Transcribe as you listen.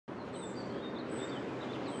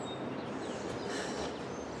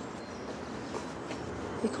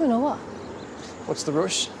You coming or what? What's the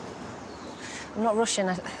rush? I'm not rushing.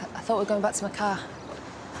 I thought we were going back to my car.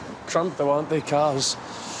 Cramped though, aren't they, cars?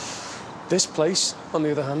 This place, on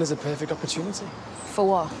the other hand, is a perfect opportunity. For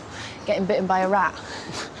what? Getting bitten by a rat?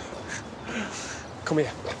 Come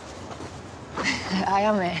here. I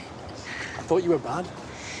am here. I thought you were bad.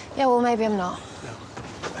 Yeah, well, maybe I'm not.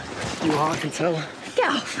 No. You are, I can tell. Get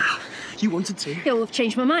off! You wanted to. Yeah, well, I've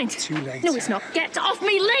changed my mind. Too late. No, it's not. Get off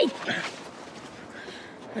me, Lee!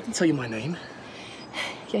 I didn't tell you my name.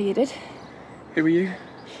 Yeah, you did. Who are you?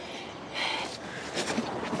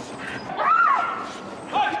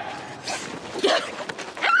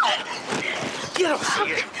 Get up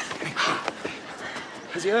here!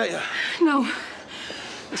 Has he hurt you? No.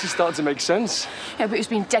 This is starting to make sense. Yeah, but it's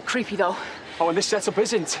been dead creepy, though. Oh, and this setup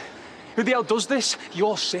isn't. Who the hell does this?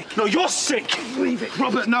 You're sick. No, you're sick! Leave it.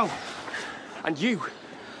 Robert, no. And you?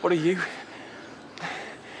 What are you?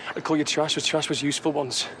 I'd call you trash, but trash was useful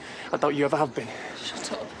once. I doubt you ever have been.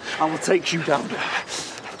 Shut up. I will take you down.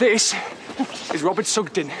 This is Robert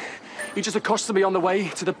Sugden. He just accosted me on the way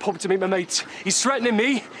to the pub to meet my mates. He's threatening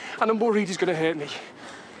me, and I'm worried he's going to hurt me.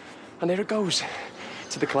 And there it goes,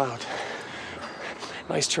 to the cloud.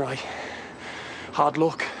 Nice try. Hard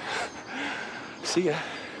luck. See ya.